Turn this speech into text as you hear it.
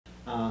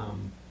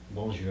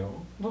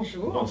Bonjour.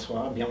 Bonjour.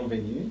 Bonsoir,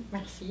 bienvenue.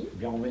 Merci.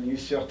 Bienvenue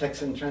sur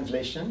Texan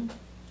Translation,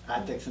 à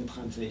Texan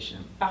Translation.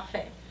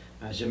 Parfait.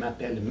 Je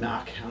m'appelle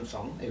Marc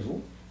Hanson, et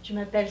vous? Je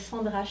m'appelle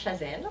Sandra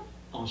Chazelle.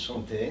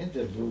 Enchanté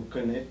de vous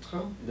connaître,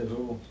 de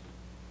vous...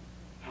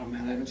 Oh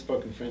man, I haven't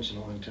spoken French in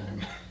a long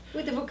time.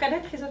 Oui, de vous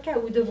connaître, c'est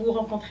ok, ou de vous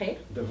rencontrer.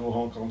 De vous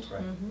rencontrer.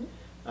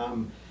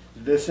 Mm-hmm.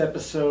 This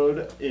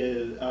episode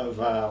of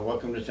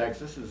Welcome to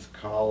Texas is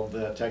called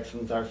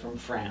Texans Are From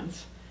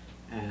France.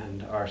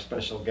 And our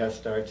special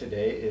guest star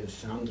today is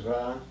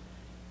Sandra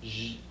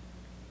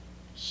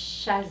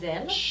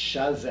Chazelle.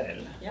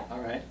 Chazelle. Yeah. All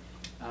right.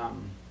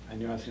 I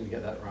knew I was going to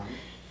get that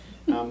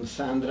wrong.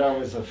 Sandra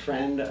was a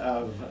friend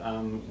of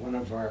one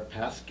of our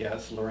past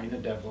guests, Lorena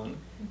Devlin,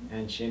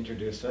 and she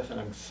introduced us, and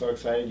I'm so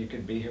excited you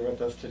could be here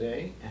with us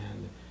today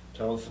and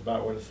tell us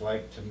about what it's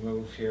like to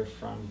move here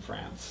from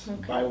France.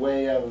 Okay. By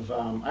way of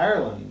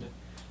Ireland,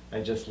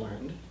 I just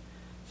learned.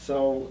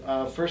 So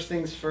first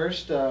things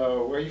first,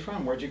 where are you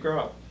from? Where'd you grow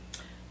up?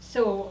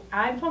 So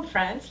I'm from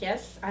France,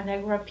 yes, and I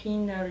grew up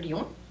in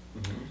Lyon,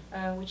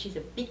 Mm-hmm. which is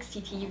a big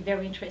city,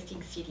 very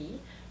interesting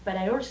city. But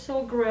I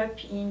also grew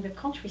up in the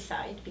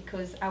countryside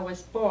because I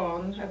was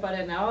born about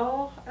an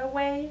hour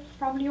away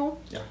from Lyon,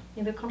 Yeah.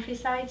 in the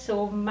countryside.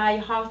 So my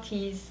heart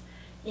is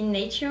in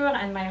nature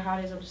and my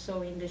heart is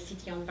also in the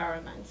city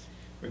environment.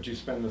 Would you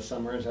spend the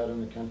summers out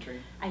in the country?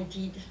 I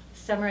did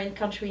summer in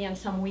country and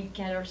some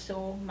weekend or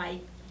so. My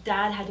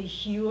dad had a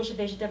huge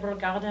vegetable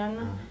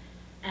garden,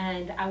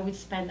 and I would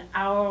spend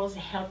hours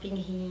helping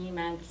him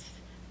and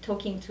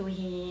talking to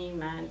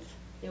him, and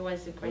it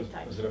was a great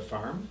time. Was it a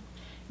farm?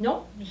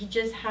 No, he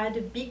just had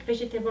a big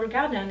vegetable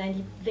garden,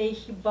 and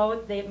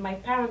my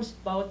parents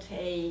bought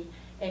a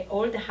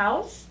old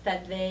house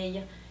that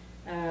they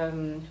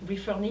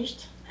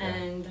refurnished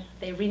and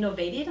they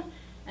renovated,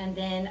 and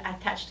then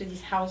attached to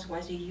this house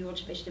was a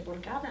huge vegetable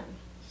garden.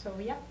 So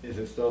yeah. Is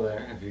it still there?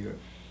 Have you ever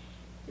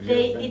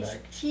been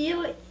back?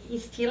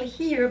 It's still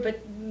here,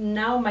 but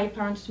now my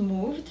parents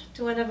moved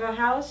to another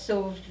house,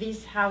 so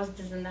this house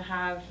doesn't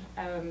have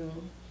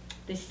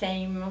the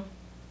same.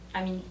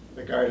 I mean,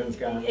 The garden's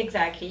gone.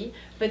 Exactly,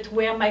 but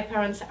where my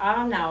parents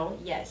are now,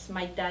 yes,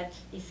 my dad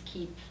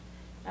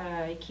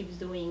keeps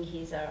doing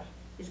his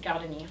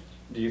gardening.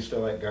 Do you still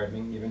like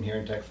gardening, even here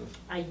in Texas?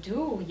 I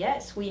do,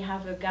 yes. We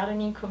have a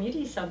gardening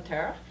community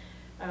center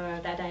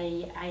that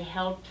I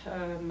help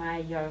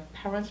my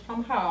parents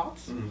from heart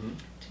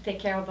to take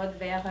care about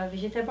their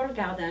vegetable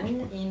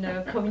garden in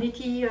a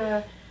community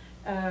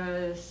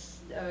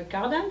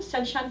garden,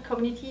 Sunshine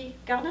Community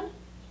Garden.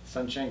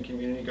 Sunshine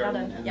Community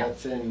Garden, and yeah.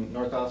 that's in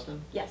North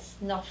Austin? Yes,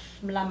 North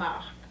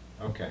Lamar.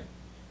 Okay.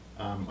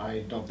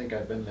 I don't think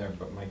I've been there,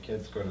 but my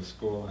kids go to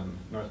school in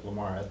North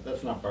Lamar.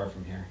 That's not far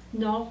from here.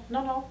 No,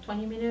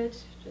 20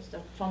 minutes, just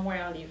from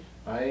where I live.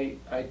 I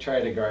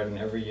try to garden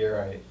every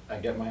year. I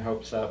get my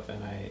hopes up,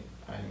 and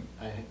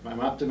I'm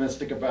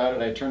optimistic about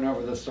it. I turn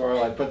over the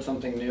soil, I put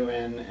something new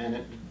in,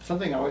 and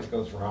something always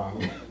goes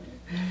wrong.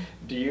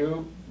 Do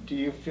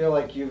you feel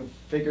like you've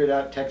figured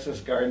out Texas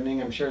gardening?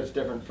 I'm sure it's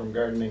different from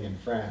gardening in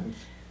France.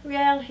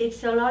 Well,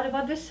 it's a lot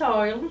about the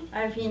soil.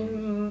 I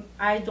mean,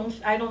 I don't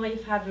know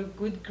if I have a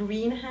good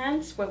green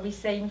hand, what we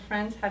say in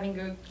France, having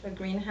a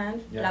green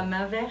hand, la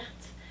main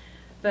verte.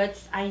 But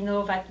I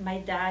know that my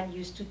dad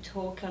used to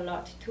talk a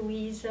lot to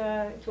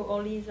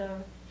all his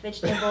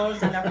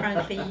vegetables, and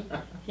apparently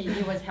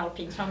he was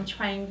helping. So I'm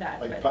trying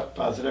that. Like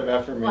positive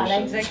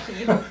affirmations. Well,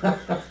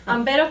 exactly.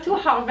 I'm better to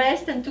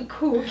harvest and to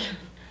cook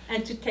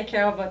and to take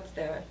care about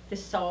the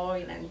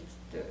soil and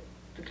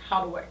the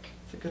hard work.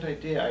 It's a good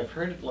idea. I've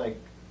heard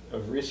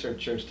of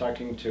researchers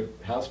talking to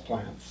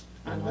houseplants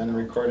and then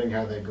recording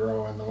how they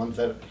grow, and the ones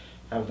that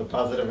have the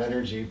positive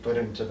energy put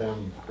into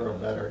them grow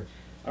better.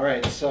 All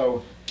right,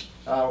 so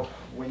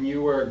when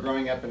you were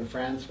growing up in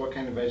France, what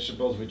kind of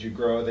vegetables would you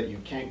grow that you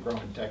can't grow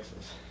in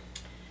Texas?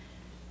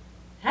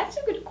 That's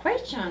a good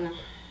question.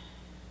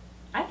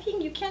 I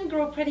think you can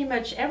grow pretty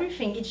much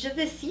everything. It's just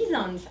the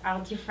seasons are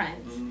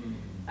different.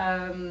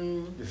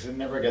 Because it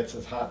never gets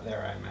as hot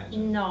there, I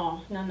imagine.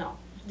 No.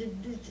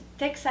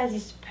 Texas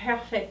is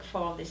perfect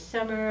for the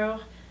summer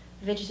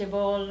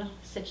vegetables,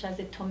 such as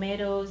the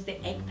tomatoes, the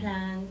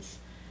eggplants,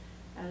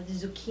 the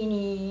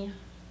zucchini.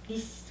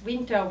 This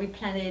winter we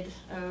planted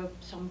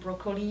some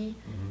broccoli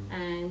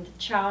and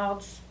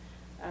chards.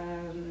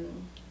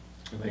 And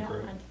they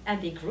grew.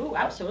 And they grew,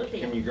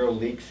 absolutely. Can you grow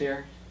leeks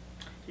here?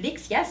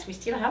 Leeks, yes, we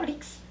still have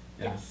leeks.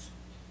 Yeah. Yes.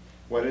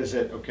 What is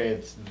it? Okay,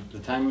 it's the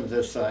time of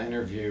this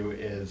interview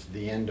is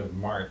the end of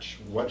March.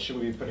 What should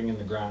we be putting in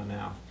the ground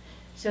now?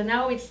 So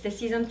now it's the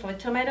season for the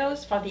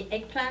tomatoes, for the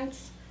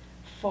eggplants,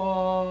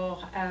 for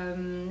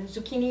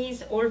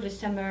zucchinis, all the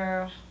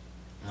summer.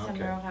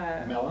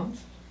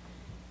 Melons?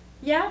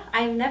 Yeah,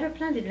 I've never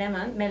planted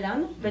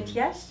melon, but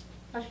yes,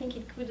 I think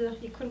it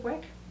could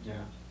work. Yeah.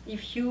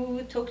 If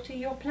you talk to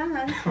your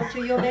plants or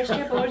to your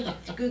vegetables,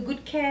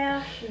 good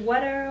care,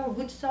 water,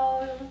 good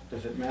soil.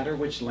 Does it matter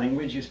which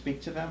language you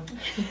speak to them?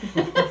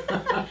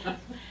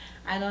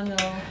 I don't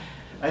know.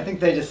 I think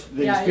they just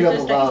Yeah, feel the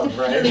just like love,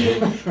 the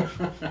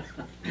right?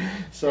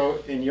 So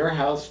in your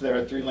house, there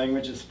are 3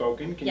 languages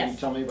spoken. Can you Yes.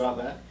 tell me about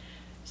that?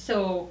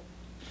 So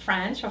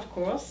French, of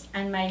course,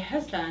 and my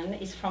husband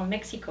is from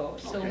Mexico,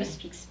 so Okay. we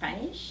speak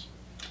Spanish,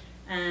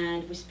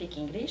 and we speak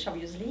English,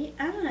 obviously,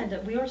 and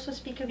we also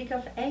speak a bit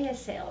of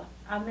ASL,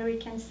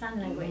 American Sign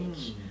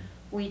Language,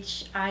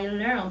 which I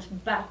learned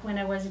back when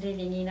I was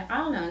living in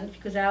Ireland,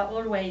 because I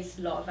always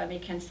love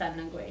American Sign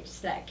Language.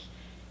 It's like,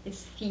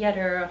 it's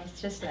theater,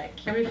 it's just like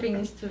everything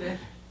is to the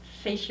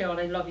facial.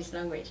 I love this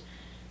language.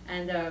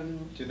 And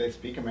Do they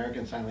speak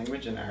American Sign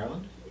Language in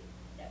Ireland?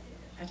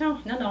 I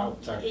don't, no. Oh,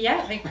 sorry.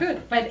 Yeah, they could.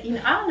 But in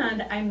Ireland,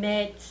 I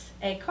met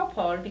a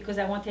couple because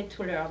I wanted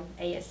to learn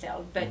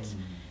ASL. But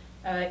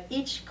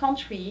each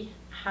country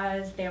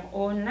has their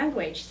own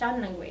language,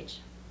 sign language.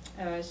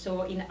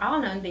 So in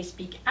Ireland, they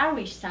speak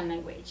Irish Sign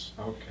Language.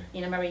 Okay.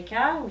 In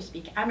America, we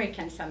speak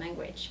American Sign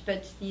Language.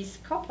 But this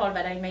couple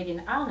that I met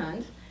in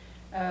Ireland,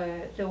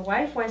 the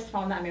wife was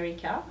from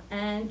America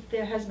and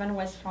the husband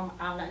was from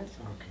Ireland.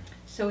 Okay.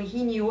 So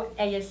he knew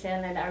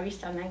ASL and Irish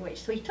Sign Language.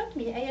 So he taught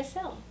me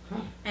ASL.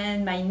 Huh.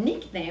 And my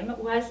nickname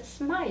was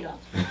Smile.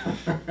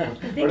 How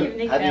do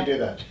you do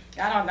that?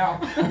 I don't know.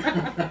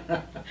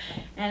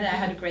 And I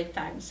had a great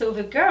time. So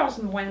the girls,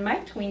 when my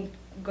twin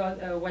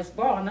was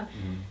born,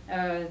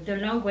 the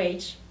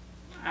language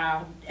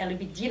are a little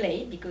bit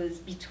delayed because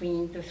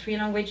between the 3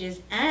 languages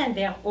and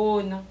their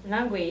own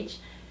language,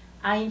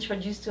 I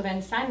introduced to them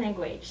sign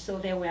language, so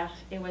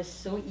it was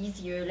so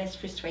easier, less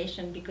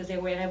frustration, because they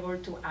were able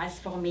to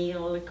ask for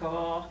milk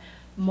or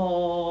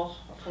more.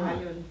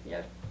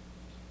 Yeah.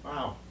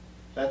 Wow,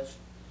 this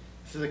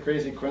is a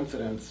crazy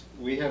coincidence.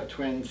 We have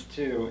twins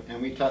too,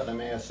 and we taught them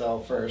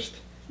ASL first,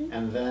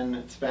 and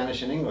then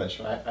Spanish and English.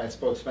 I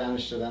spoke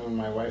Spanish to them, and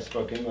my wife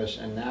spoke English,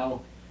 and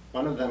now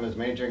one of them is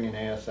majoring in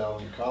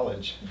ASL in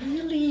college.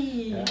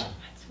 Really? Yeah.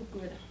 That's so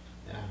good.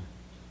 Yeah,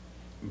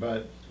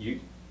 but you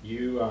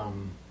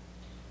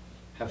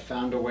have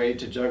found a way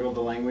to juggle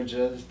the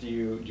languages. Do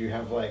you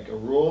have like a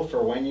rule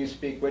for when you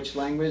speak which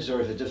language, or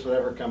is it just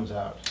whatever comes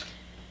out?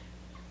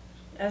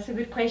 That's a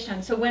good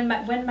question. So when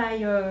my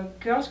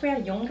girls were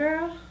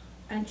younger,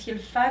 until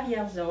 5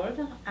 years old,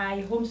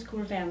 I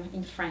homeschooled them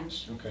in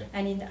French. Okay.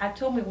 And at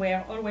home we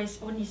were always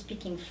only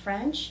speaking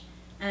French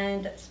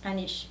and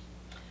Spanish.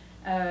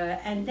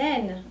 And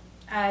then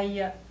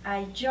I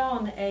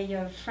joined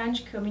a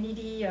French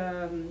community.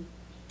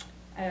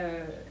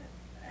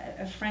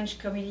 A French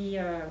community.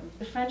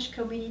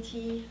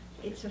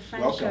 It's a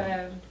French.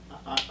 Welcome.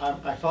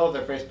 I follow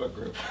their Facebook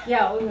group.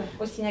 Yeah,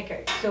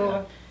 Ostinaker. So.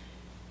 Yeah.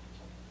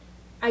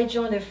 I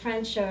joined a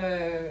French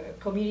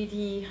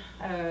community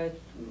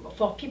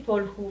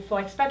for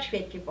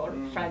expatriate people,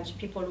 French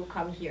people who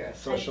come here.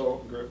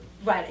 Social group.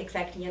 Right,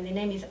 exactly, and the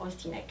name is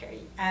Ostinaker.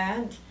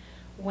 And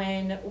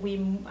when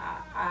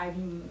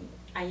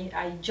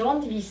I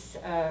joined this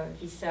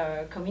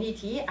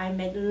community, I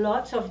met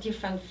lots of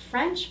different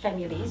French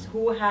families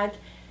who had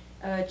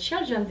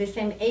children the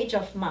same age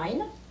of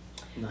mine.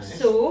 Nice.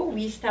 So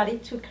we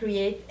started to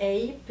create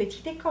a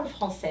petite école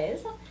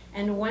française,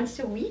 and once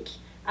a week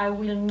I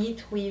will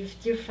meet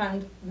with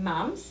different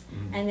moms,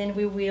 and then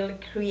we will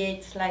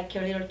create like a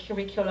little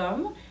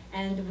curriculum,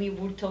 and we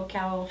will talk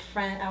our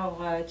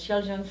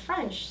children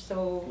French.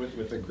 So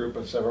with a group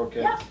of several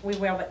kids. Yeah, we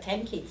were about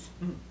 10 kids.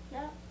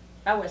 Yeah,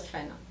 that was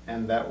fun.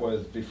 And that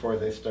was before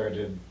they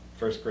started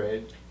first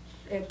grade.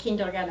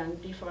 Kindergarten,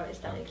 before I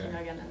started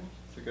kindergarten.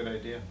 It's a good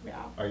idea.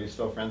 Yeah. Are you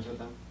still friends with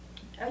them?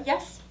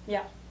 Yes.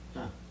 Yeah.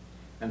 Huh.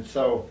 And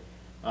so,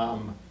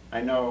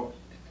 I know.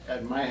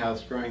 At my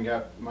house growing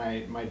up,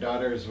 my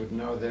daughters would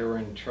know they were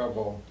in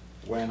trouble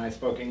when I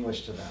spoke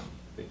English to them,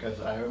 because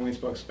I only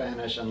spoke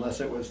Spanish unless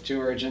it was too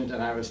urgent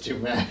and I was too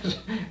mad,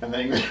 and the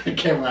English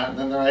came out and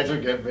then their eyes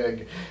would get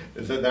big.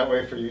 Is it that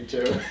way for you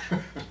too?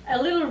 A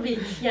little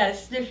bit,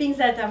 yes. The things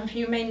that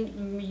you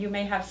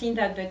may have seen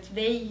that, but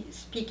they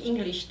speak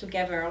English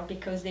together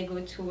because they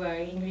go to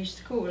English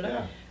school.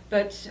 Yeah.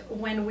 But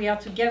when we are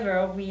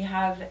together, we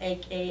have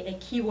a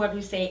keyword.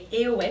 We say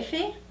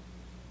EOFE.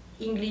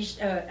 English,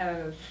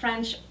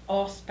 French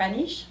or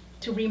Spanish,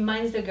 to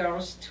remind the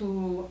girls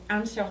to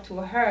answer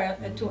to her,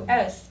 to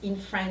us in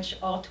French,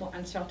 or to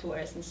answer to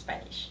us in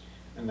Spanish.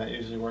 And that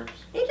usually works?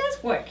 It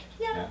does work,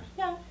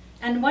 yeah.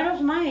 And one of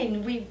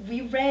mine,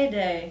 we read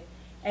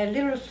a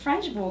little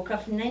French book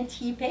of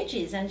 90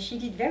 pages, and she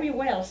did very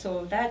well,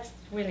 so that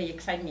really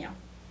excites me.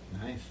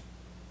 Nice.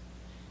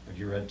 Have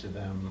you read to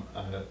them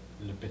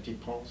Le Petit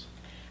Prince?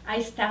 I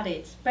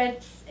started,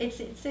 but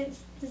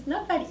it's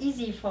not that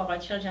easy for our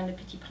children, the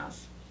Petit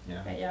Prince.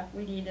 Yeah. But yeah,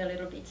 we did a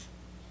little bit.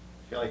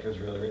 I feel like it was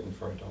really written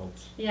for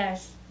adults.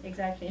 Yes,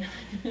 exactly.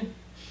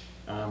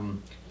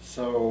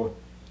 So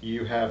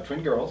you have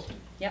twin girls.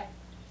 Yep.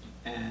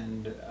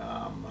 And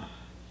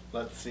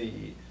let's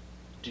see,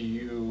 do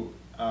you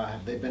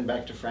have they been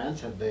back to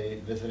France? Have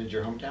they visited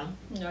your hometown?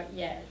 Not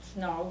yet.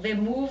 No, they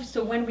moved.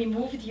 So when we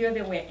moved here,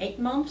 they were 8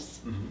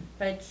 months,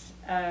 but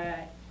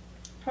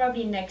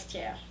probably next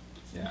year.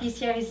 Yeah.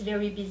 This year is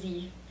very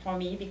busy for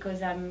me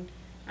because I'm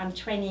I'm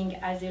training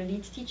as a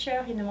lead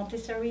teacher in a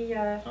Montessori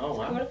Oh,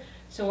 wow. school.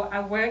 So I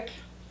work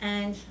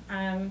and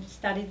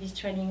started this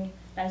training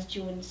last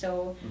June.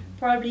 So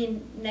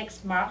probably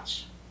next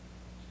March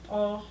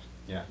or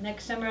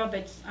next summer,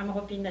 but I'm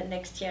hoping that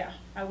next year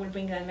I will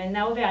bring them. And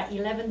now they are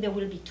 11, they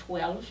will be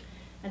 12.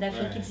 And I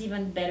think it's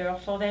even better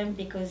for them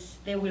because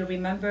they will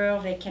remember,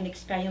 they can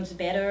experience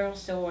better.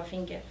 So I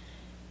think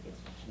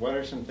what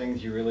are some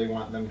things you really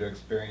want them to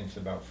experience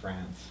about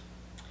France?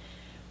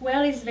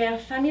 Well, it's their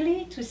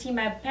family, to see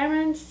my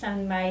parents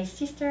and my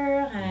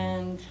sister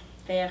and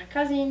their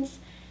cousins,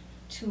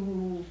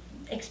 to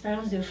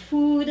experience the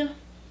food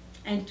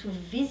and to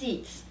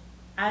visit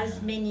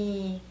as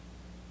many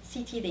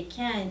cities they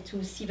can,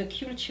 to see the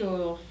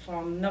culture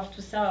from north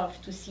to south,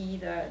 to see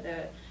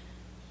the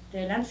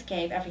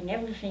landscape, having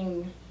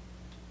everything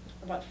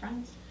about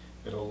France.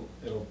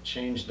 It'll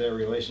change their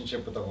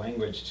relationship with the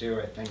language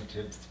too, I think,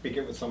 to speak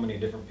it with so many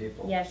different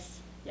people. Yes,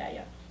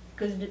 yeah.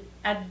 Because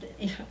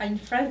in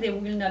France they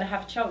will not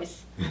have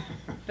choice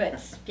but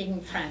speaking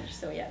French,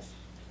 so yes.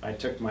 I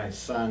took my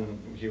son,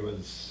 he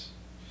was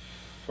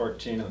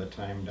 14 at the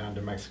time, down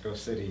to Mexico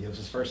City. It was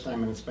his first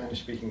time in a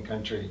Spanish-speaking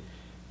country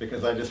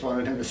because I just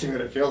wanted him to see what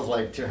it feels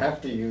like to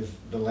have to use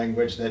the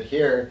language that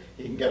here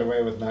he can get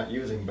away with not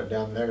using, but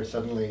down there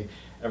suddenly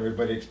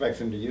everybody expects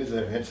him to use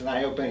it. It's an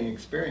eye-opening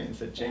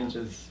experience. It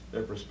changes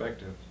their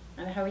perspective.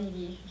 And how did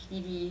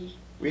he?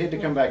 We had to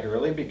come back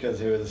early because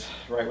it was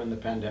right when the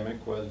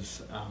pandemic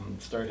was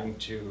starting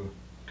to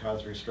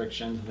cause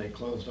restrictions. They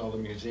closed all the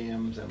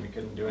museums and we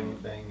couldn't do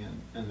anything.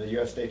 And the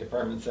U.S. State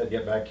Department said,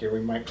 get back here, we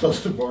might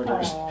close the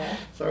borders. Aww.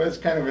 So it was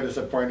kind of a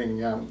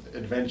disappointing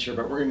adventure,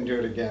 but we're going to do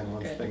it again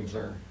once things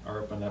are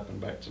opened up and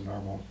back to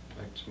normal.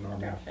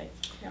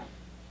 Perfect, yeah.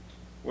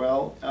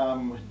 Well,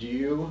 do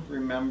you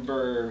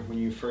remember when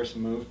you first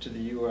moved to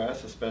the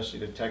U.S., especially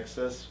to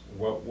Texas,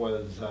 what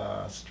was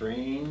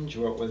strange,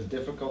 what was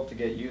difficult to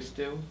get used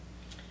to?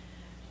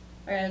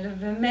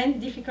 The main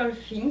difficult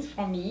things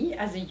for me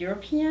as a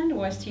European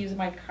was to use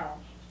my car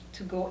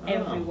to go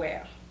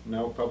everywhere.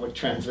 No public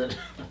transit?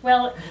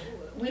 Well,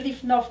 we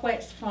live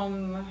northwest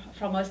from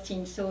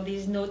Austin, so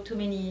there's not too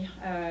many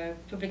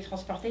public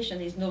transportation.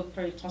 There's no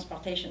public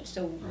transportation,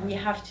 so we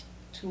have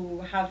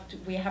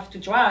to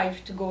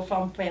drive to go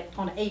from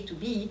point A to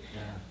B.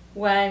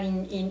 While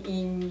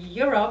in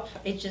Europe,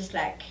 it's just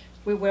like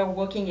we were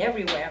walking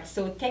everywhere.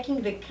 So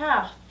taking the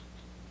car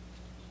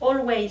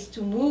always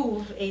to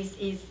move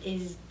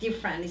is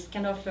different. It's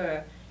kind of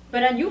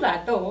but I knew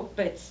that though,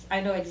 but I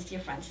know it's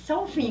different.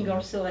 Something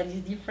also that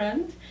is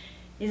different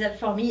is that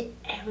for me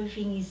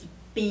everything is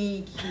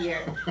big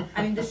here.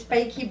 I mean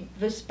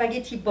the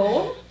spaghetti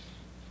bowl,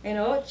 you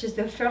know, just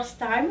the first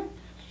time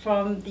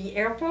from the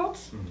airport.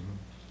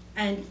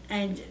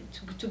 And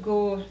to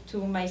go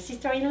to my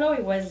sister-in-law,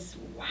 it was,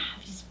 wow,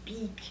 this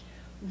big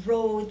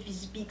road,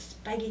 this big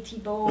spaghetti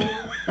bowl,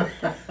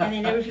 and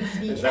then everything's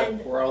big. Is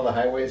that where all the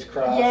highways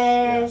cross?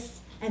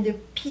 Yes, and the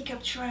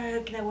pickup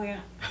truck that were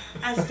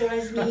as tall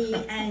as me,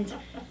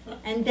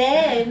 and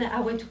then I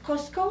went to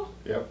Costco.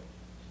 Yep.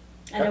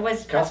 And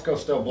Costco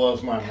still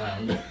blows my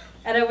mind.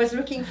 And I was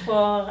looking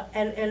for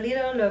a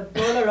little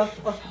bottle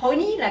of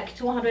honey, like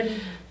 200.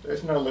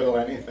 There's no little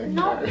anything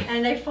there.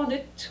 And I found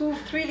a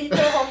 2-3 liters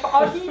of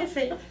honey. And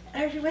say,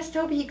 everything was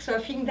so big. So I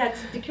think that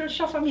the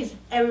culture for me is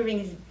everything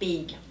is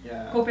big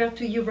compared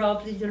to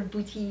Europe, the little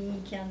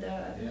boutique and.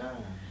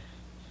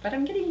 But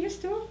I'm getting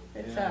used to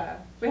it. It's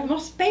we have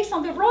more space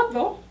on the road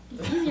though.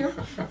 It's easier.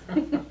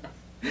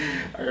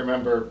 I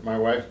remember my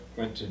wife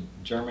went to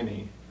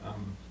Germany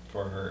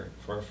for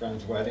a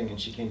friend's wedding,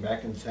 and she came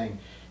back and saying,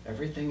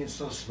 everything is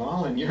so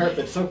small in Europe,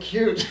 it's so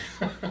cute.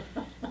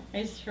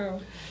 It's true.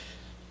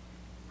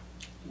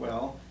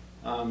 Well,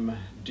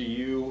 do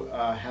you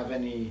have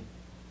any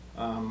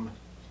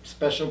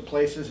special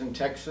places in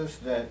Texas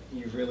that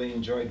you've really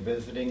enjoyed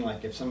visiting?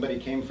 Like if somebody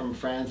came from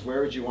France, where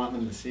would you want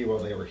them to see while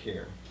they were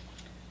here?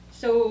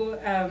 So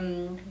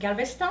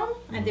Galveston,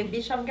 at the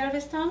beach of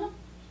Galveston,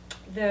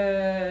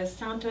 the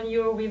San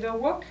Antonio River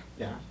Walk.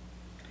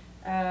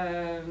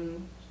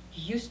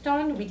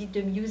 Houston, we did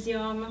the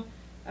museum.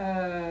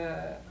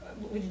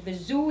 We did the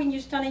zoo in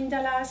Houston in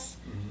Dallas.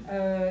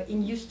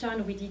 In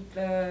Houston, we did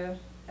the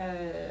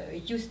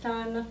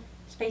Houston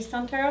Space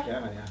Center.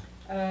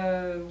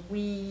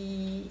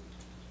 We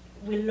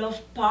love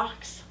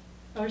parks,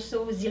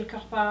 also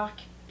Zilker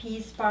Park,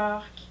 Peace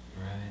Park.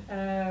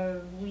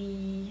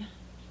 We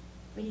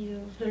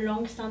the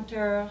Long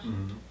Center.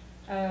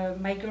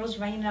 My girls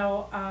right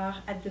now are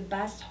at the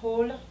Bass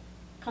Hall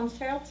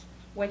concert,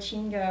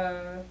 watching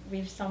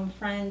with some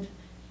friend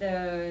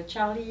the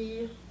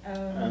Charlie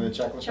and the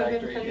Chocolate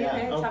Factory.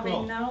 It's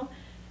happening now.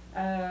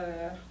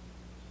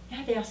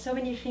 There are so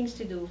many things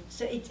to do.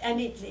 So it's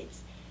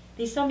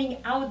there's something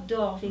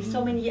outdoor. There's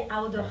so many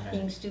outdoor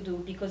things to do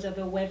because of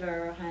the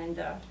weather and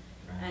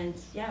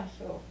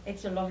so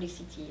it's a lovely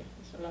city.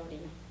 It's a lovely.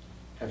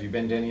 Have you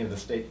been to any of the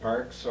state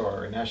parks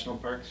or national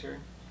parks here?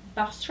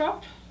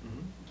 Bastrop.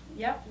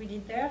 Yeah, we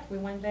did there. We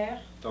went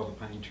there. With all the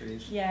pine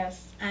trees.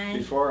 Yes, and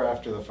before or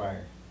after the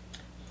fire?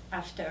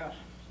 After.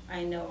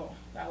 I know.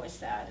 that was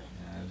sad.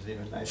 Yeah, it was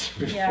even nicer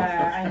before.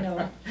 Yeah, I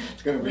know.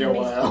 It's going to be a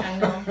while. I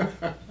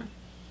know.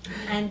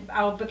 And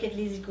our bucket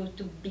list is go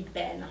to Big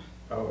Ben.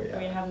 Oh, yeah.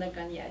 We have not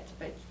gone yet,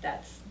 but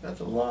that's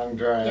a long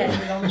drive.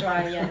 Yes, a long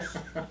drive, yes.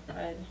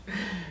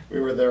 We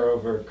were there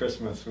over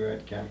Christmas, we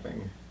went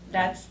camping.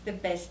 That's the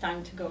best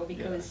time to go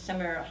because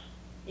summer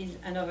is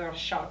another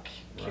shock.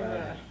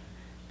 Right.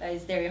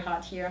 It's very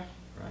hot here.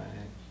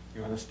 Right.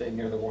 You want to stay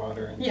near the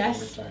water in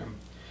summertime.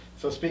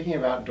 So speaking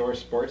of outdoor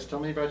sports, tell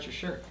me about your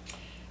shirt.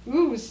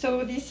 Ooh,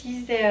 so this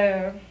is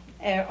the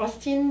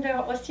Austin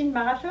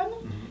Marathon.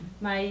 Mm-hmm.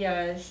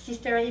 My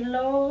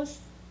sister-in-laws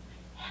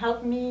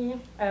helped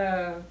me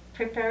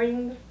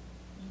preparing,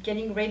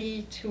 getting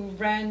ready to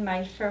run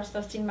my first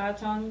Austin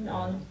Marathon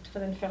on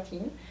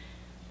 2013.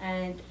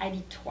 And I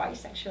did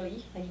twice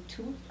actually. I did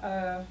 2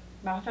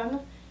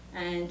 marathons,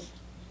 and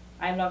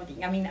I loved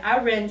it. I mean, I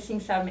ran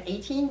since I'm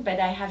 18, but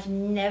I have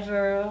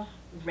never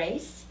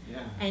raced.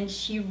 Yeah. And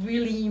she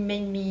really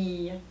made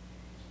me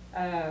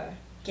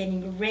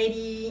getting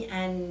ready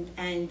and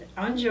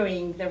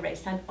enjoying the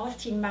race. And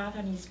Austin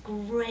Marathon is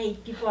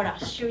great. People are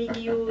cheering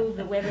you.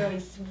 The weather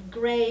is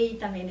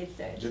great. I mean,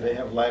 it's. Do they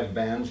have live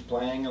bands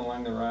playing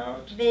along the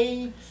route?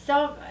 That's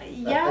how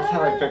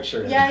I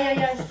picture it.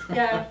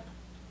 Yeah.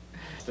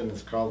 Austin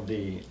is called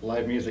the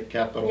live music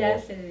capital.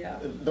 Yes, yeah.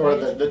 Or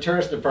the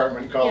tourist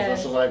department calls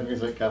us the live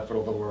music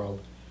capital of the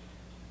world.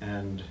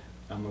 And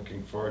I'm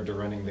looking forward to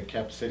running the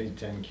Cap City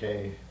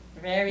 10K.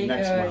 Very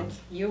next good. month.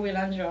 You will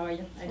enjoy.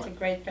 It's a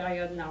great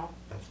period now.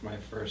 That's my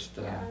first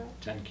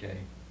 10K.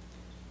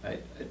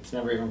 It's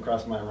never even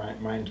crossed my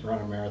mind to run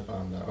a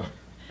marathon, though.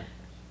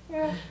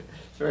 Yeah.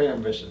 It's very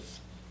ambitious.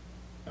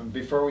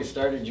 Before we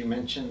started, you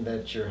mentioned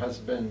that your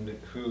husband,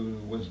 who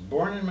was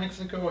born in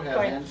Mexico, has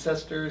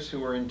ancestors who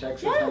were in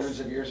Texas hundreds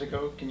of years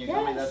ago. Can you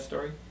tell me that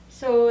story?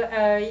 So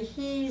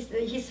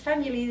his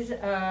families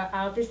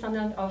are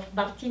descendants of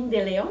Martin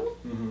de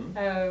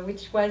Leon,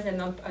 which was an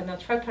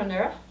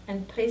entrepreneur,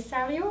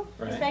 empresario,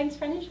 you say in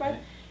Spanish, right?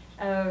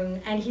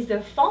 And he's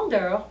the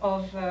founder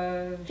of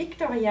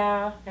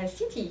Victoria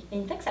City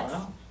in Texas.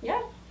 Wow.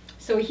 Yeah.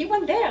 So he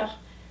went there,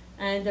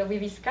 and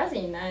with his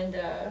cousin, and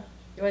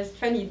it was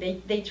funny.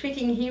 They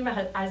treating him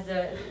as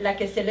like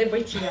a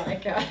celebrity,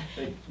 like.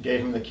 They gave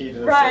him the key to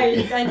the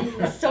city.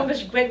 And so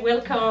much great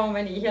welcome,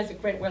 and he has a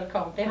great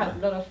welcome. They had a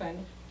lot of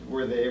fun.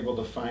 Were they able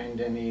to find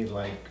any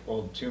like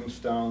old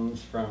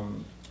tombstones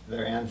from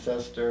their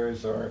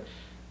ancestors or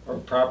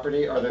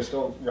property? Are there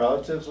still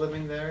relatives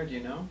living there? Do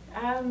you know?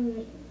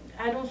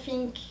 I don't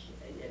think.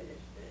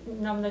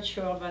 No, I'm not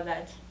sure about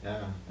that.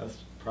 Yeah, that's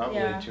probably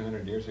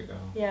 200 years ago.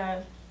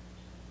 Yeah.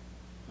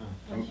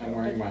 I'm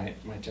wearing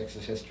my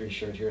Texas history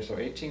shirt here. So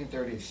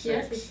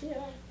 1836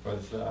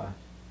 was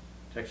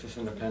Texas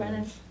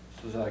independence.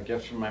 This is a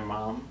gift from my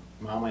mom.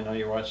 Mom, I know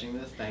you're watching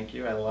this. Thank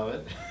you. I love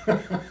it.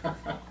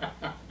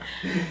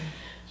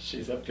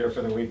 She's up here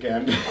for the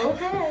weekend.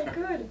 Okay,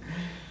 good.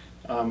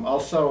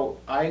 Also,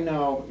 I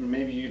know,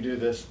 maybe you do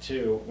this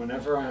too,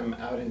 whenever I'm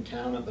out in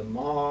town at the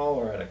mall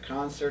or at a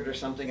concert or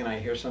something and I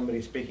hear somebody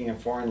speaking a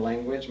foreign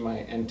language,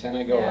 my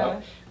antenna go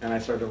up and I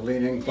sort of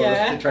lean in close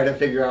to try to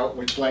figure out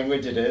which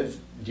language it is.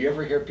 Do you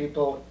ever hear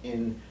people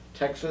in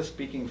Texas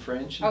speaking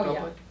French in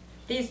public?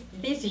 Yeah.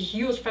 There's a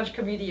huge French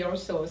community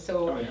also.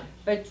 So,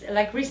 but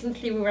like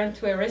recently we went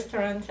to a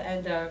restaurant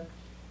and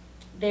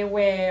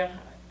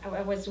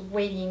I was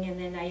waiting, and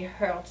then I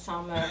heard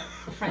some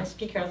French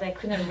speakers. I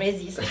couldn't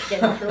resist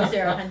getting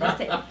closer, and they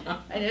said,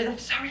 "I'm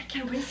sorry, I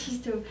can't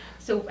resist."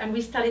 So, and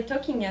we started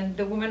talking, and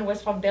the woman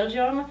was from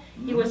Belgium.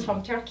 He was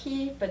from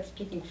Turkey, but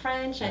speaking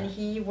French, and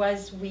he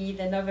was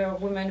with another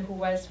woman who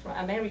was from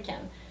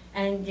American.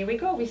 And there we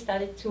go. We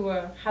started to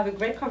have a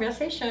great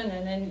conversation,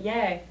 and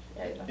then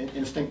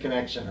instant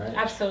connection, right?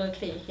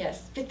 Absolutely,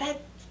 yes. But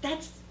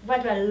that's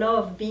what I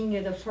love being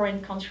in a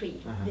foreign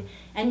country.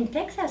 And in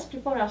Texas,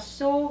 people are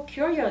so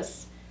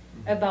curious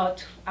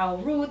about our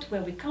root,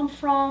 where we come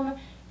from.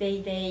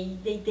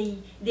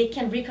 They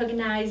can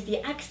recognize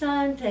the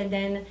accent,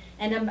 and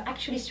I'm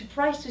actually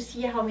surprised to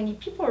see how many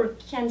people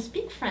can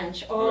speak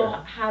French or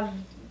have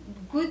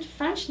good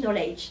French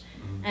knowledge.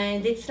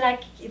 And it's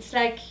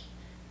like,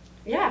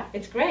 yeah,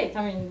 it's great.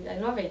 I mean, I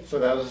love it. So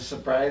that was a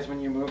surprise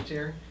when you moved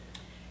here?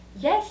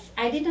 Yes,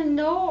 I didn't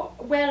know.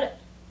 Well,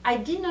 I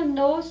did not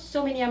know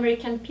so many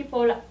American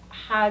people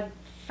had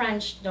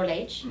French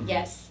knowledge,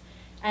 yes.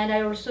 And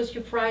I was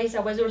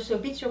also a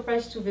bit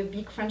surprised to the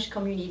big French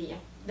community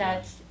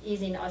that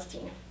is in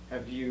Austin.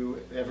 Have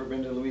you ever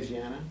been to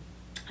Louisiana?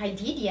 I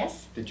did,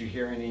 yes. Did you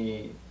hear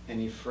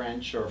any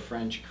French or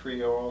French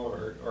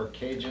Creole or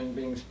Cajun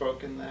being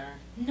spoken there?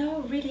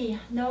 No, really,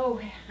 no.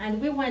 And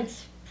we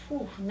went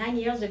 9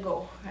 years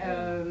ago.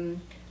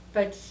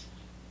 But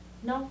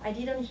no, I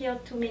didn't hear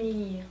too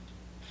many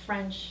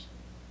French.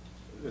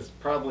 There's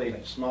probably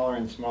smaller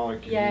and smaller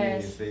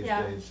communities these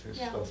days who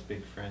still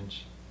speak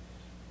French.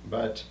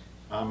 But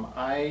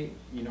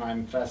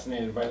I'm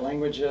fascinated by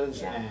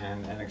languages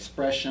and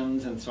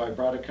expressions, and so I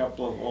brought a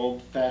couple of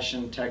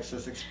old-fashioned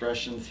Texas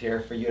expressions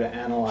here for you to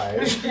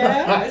analyze.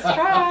 Yeah, let's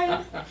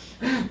try.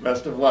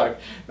 Best of luck.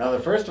 Now, the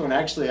first one,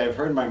 actually, I've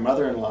heard my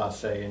mother-in-law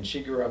say, and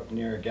she grew up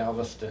near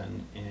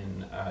Galveston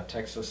in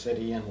Texas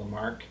City and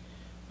Lamarck,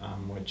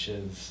 which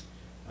is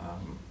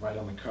right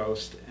on the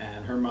coast,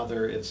 and her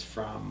mother is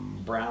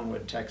from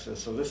Brownwood,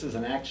 Texas. So this is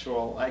an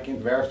actual, I can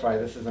verify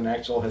this is an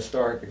actual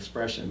historic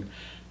expression.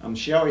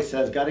 She always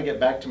says, got to get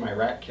back to my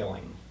rat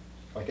killing,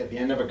 like at the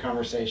end of a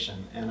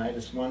conversation. And I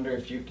just wonder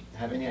if you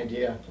have any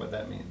idea what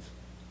that means.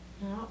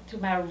 No, to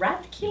my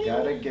rat killing?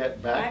 Got to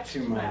get back to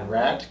my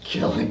rat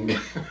killing.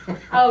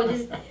 Oh,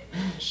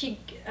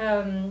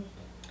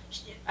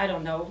 I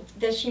don't know.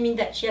 Does she mean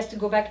that she has to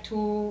go back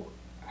to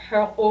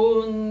her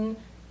own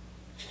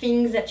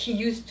things that she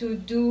used to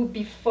do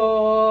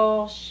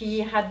before she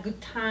had good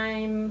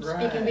time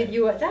speaking with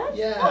you? That?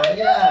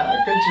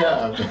 Yeah, good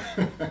job.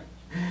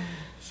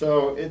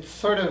 So it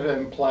sort of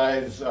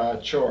implies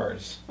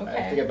chores. Okay. I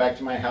have to get back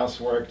to my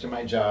housework, to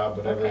my job,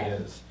 whatever it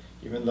is,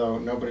 even though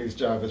nobody's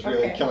job is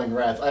really killing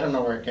rats. I don't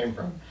know where it came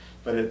from,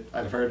 but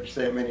I've heard her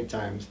say it many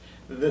times.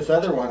 This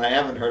other one I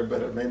haven't heard,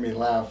 but it made me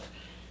laugh.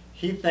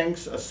 He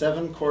thinks a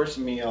 7-course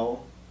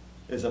meal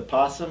is a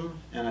possum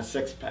and a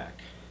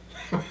 6-pack.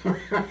 You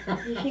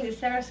think the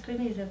Sarah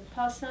Screaming is a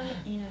possum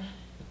in a...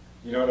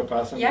 You know what a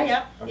possum is?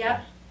 Yeah, okay.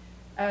 yeah.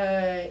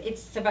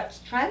 It's about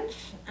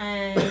strength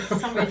and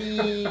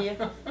somebody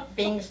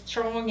being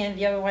strong and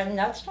the other one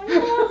not strong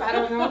enough. I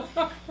don't know.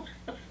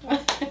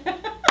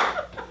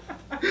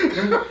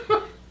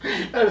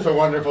 That is a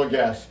wonderful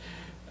guess.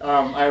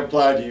 I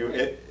applaud you.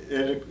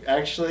 It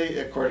actually,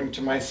 according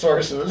to my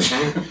sources,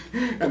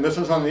 and this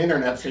was on the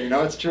internet, so you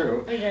know it's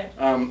true,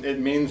 it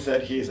means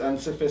that he's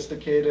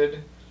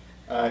unsophisticated.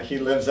 He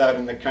lives out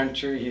in the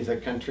country. He's a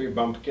country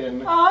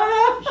bumpkin.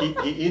 Oh.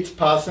 He eats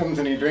possums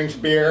and he drinks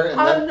beer, and,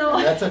 and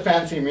that's a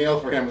fancy meal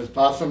for him, is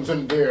possums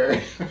and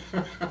beer.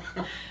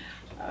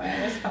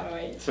 That's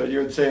funny. So you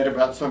would say it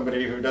about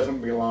somebody who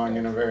doesn't belong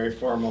in a very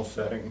formal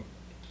setting.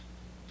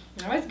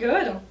 That was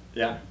good.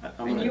 Yeah.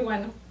 A new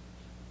one.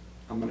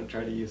 I'm going to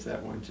try to use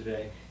that one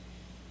today.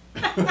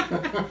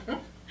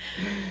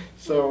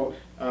 So,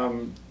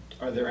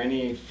 are there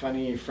any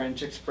funny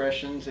French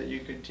expressions that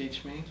you could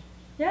teach me?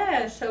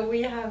 Yeah, so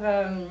we have,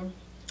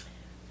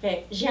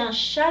 j'ai un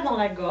chat dans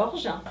la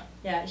gorge.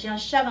 Yeah, j'ai un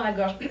chat dans la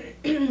gorge.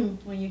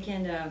 when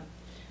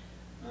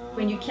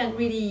you can't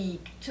really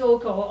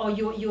talk, or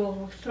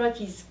your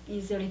throat is a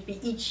little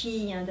bit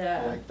itchy and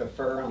like the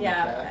fur on the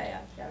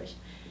cat. Yeah.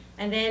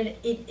 And then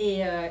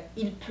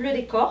il pleut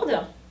des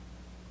cordes.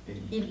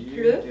 Il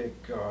pleut des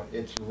cordes.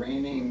 It's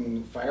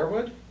raining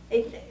firewood.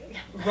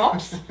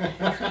 Rocks.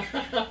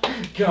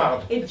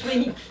 God. It's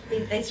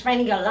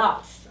raining a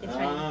lot.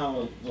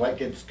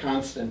 Like it's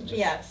constant.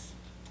 Yes,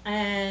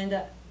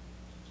 and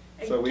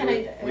so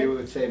we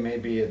would say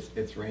maybe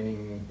it's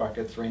raining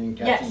buckets, raining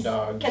cats and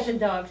dogs. Cats and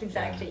dogs,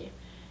 exactly. Yeah.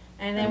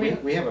 And then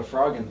we have a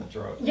frog in the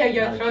throat. Yeah,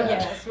 your throat.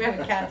 Yes, we have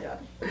a cat.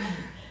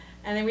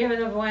 And then we have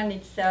another one.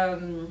 It's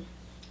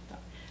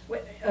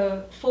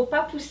faut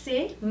pas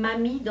pousser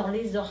mamie dans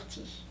les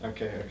orties.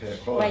 Okay.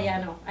 Ouais,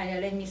 yeah, no.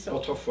 Let me so.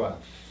 Autrefois.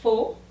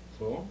 Faut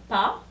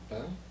pas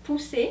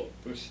pousser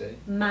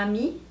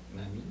mamie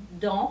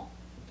dans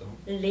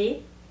les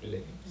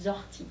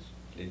orties.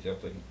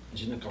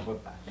 Je ne comprends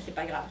pas. C'est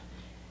pas grave.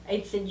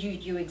 It's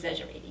you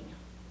exaggerating.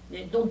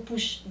 Don't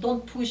push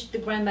the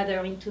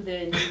grandmother into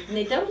the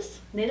needles.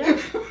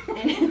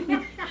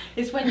 And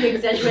it's when you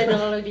exaggerate a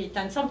little bit.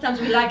 And sometimes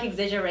we like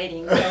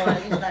exaggerating. So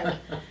it's like,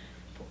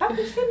 faut pas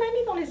pousser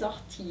mamie dans les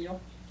orties.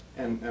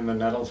 And the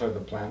nettles are the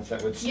plants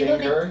that would sting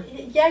her?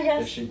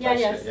 Yes. If she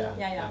touched it,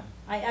 Yeah.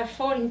 I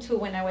fall into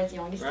when I was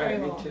young. It's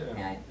terrible. Me too.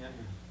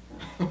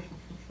 Yeah.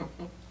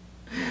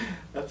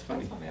 That's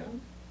funny.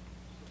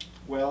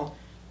 Well,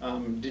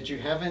 did you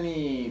have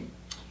any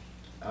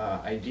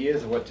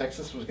ideas of what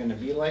Texas was going to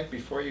be like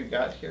before you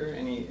got here?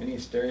 Any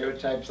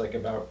stereotypes, like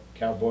about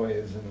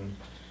cowboys and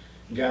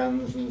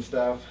guns and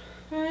stuff?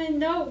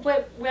 No,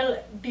 well,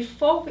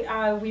 before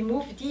we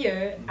moved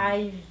here,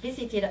 I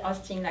visited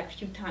Austin like a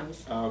few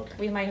times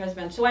with my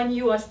husband. So I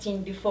knew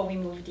Austin before we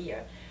moved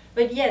here.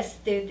 But yes,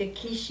 the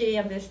cliche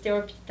and the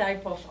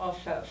stereotype of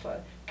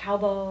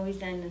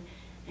cowboys and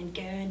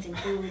guns and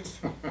boots.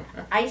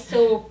 I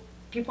saw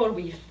people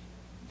with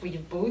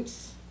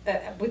boots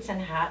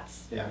and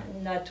hats,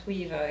 not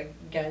with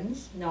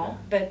guns, no. Yeah.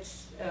 But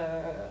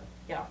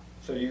yeah.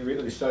 So you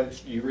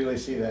really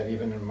see that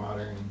even in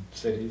modern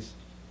cities.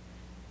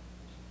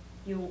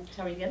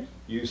 Sorry again?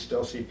 You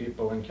still see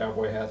people in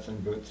cowboy hats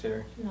and boots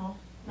here? No,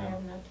 I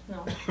have not.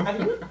 No. Have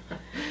you?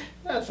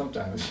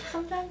 Sometimes.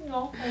 Sometimes,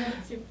 no. I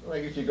don't see.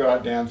 Like if you go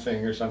out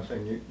dancing or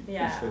something, you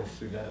still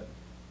see that.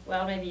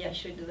 Well, maybe I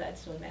should do that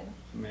soon then.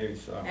 Maybe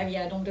so. Maybe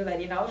I don't do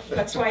that enough.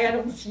 That's why I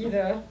don't see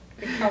the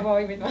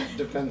cowboy with one.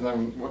 Depends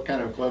on what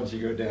kind of clubs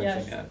you go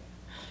dancing at.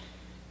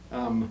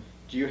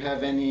 Do you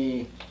have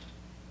any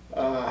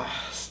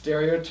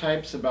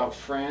Stereotypes about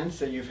France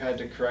that you've had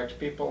to correct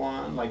people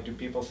on? Like, do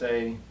people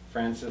say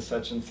France is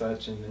such and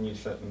such, and then you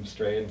set them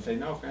straight and say,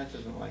 no, France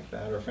isn't like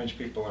that, or French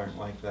people aren't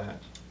like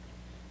that?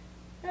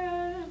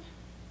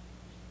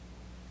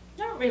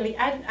 Not really.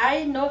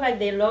 I know that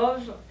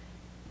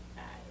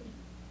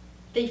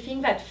they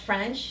think that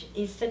French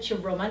is such a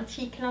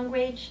romantic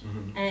language,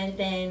 and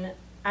then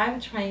I'm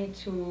trying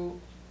to,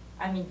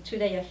 I mean,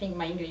 today I think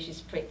my English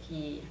is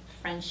pretty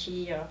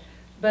Frenchy,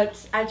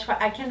 but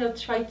I cannot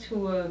try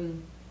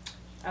to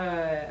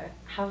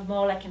have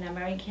more like an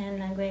American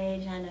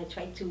language, and I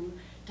try to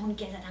don't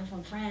get that I'm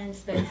from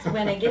France, but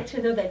when I get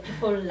to know that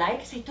people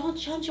like, say, don't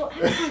change your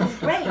accent, it's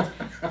great.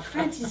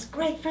 France is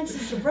great, France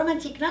is a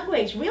romantic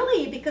language,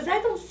 really, because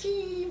I don't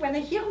see, when I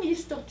hear me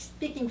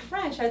speaking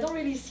French, I don't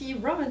really see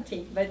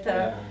romantic, but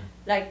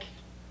like...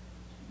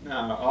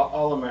 No,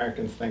 all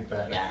Americans think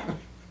that. Yeah.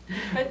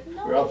 But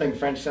no. We all think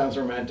French sounds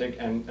romantic,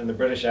 and the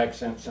British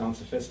accent sounds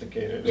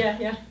sophisticated. Yeah,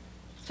 yeah.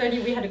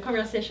 Actually, we had a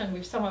conversation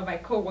with some of my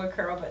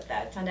co-workers about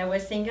that, and I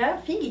was saying, I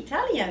think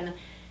Italian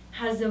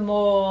has a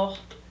more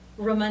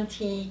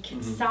romantic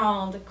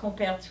sound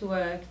compared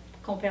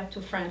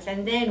to France.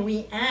 And then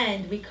we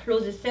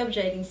close the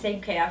subject in saying,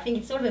 okay, I think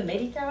it's all the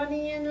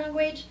Mediterranean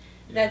language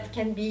that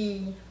can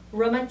be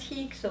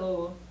romantic,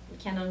 so we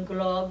can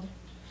englobe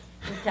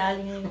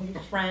Italian,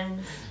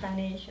 France,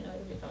 Spanish, you know,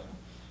 everything.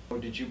 Oh,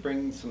 did you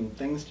bring some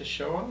things to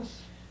show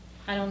us?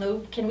 I don't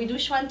know. Can we do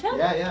show and tell?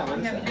 Yeah, what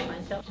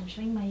is that? I'm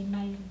showing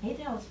my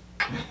medals.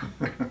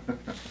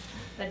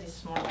 That is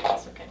small,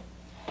 that's okay.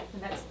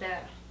 And that's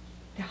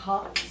the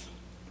hearts.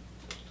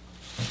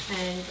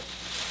 And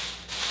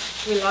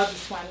we love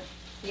this one,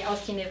 the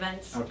Austin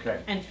events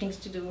and things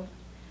to do.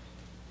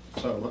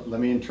 So let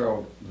me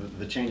intro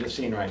the change of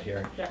scene right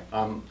here. Yeah.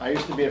 I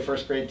used to be a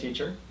first grade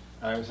teacher.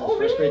 I was a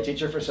first grade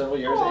teacher for several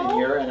years, and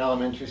you're an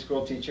elementary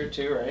school teacher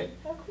too, right?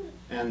 Oh, cool.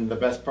 And the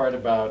best part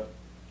about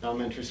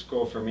elementary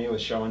school for me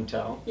was show and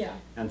tell. Yeah.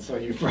 And so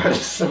you brought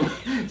us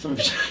some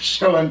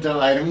show and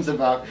tell items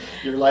about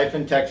your life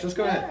in Texas.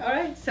 Go ahead. All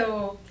right.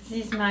 So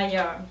this is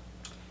my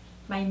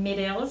my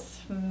medals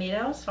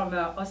from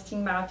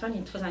Austin Marathon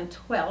in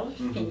 2012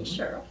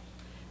 finisher.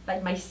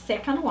 Like my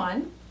second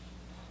one.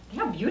 They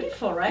are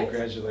beautiful, right?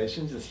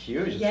 Congratulations! It's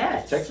huge.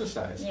 Yes. It's Texas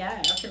size.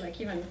 Yeah. I feel like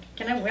even.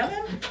 Can I wear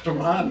them? Put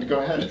them on. Go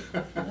ahead.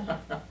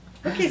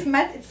 Okay, it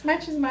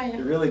matches my.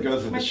 It really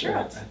goes with my the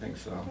shirt. shirt. I think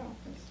so. Oh,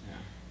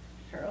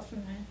 pearls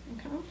in my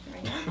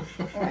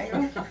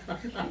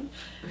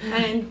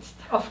and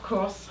of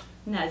course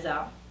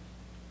NASA.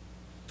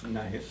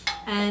 Nice.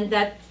 And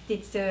that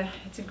it's a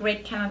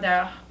great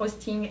calendar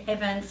hosting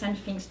events and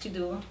things to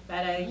do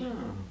that I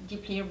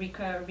deeply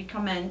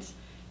recommend,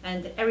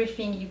 and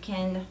everything you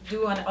can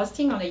do on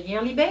hosting on a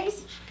yearly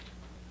basis.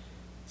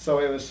 So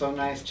it was so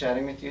nice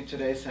chatting with you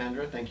today,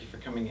 Sandra. Thank you for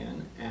coming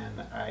in.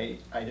 And I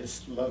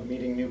just love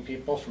meeting new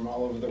people from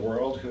all over the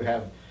world who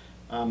have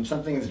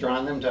something has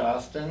drawn them to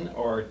Austin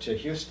or to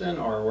Houston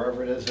or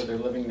wherever it is that they're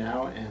living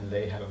now, and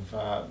they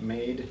have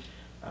made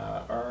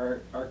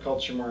our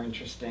culture more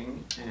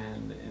interesting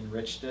and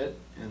enriched it.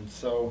 And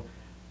so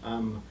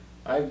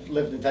I've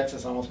lived in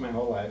Texas almost my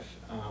whole life.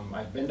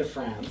 I've been to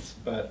France,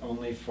 but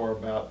only for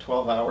about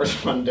 12 hours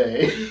one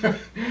day.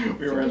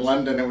 We were in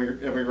London, and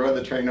we rode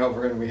the train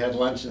over, and we had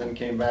lunch, and then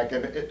came back.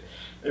 And it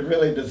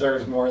really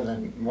deserves more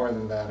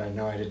than that. I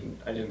know I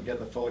didn't get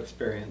the full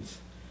experience,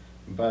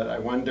 but I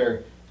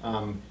wonder,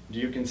 do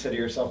you consider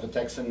yourself a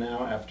Texan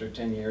now after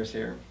 10 years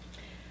here?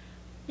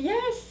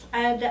 Yes,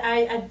 and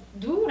I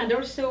do, and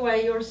also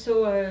I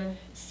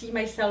see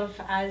myself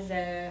as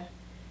a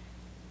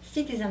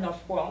citizen of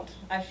world,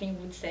 I think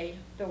would say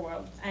the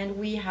world. And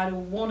we had a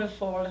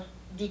wonderful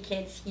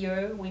decades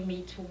here. We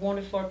meet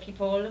wonderful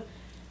people,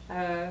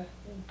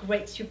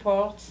 great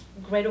support,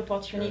 great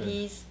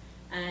opportunities,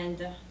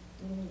 and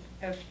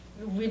a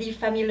really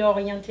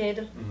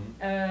family-oriented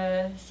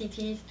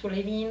city to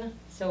live in.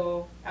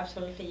 So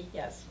absolutely,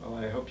 yes. Well,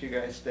 I hope you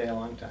guys stay a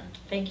long time.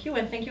 Thank you,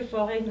 and thank you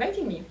for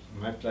inviting me.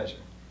 My pleasure.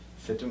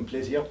 C'est un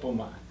plaisir pour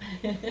moi.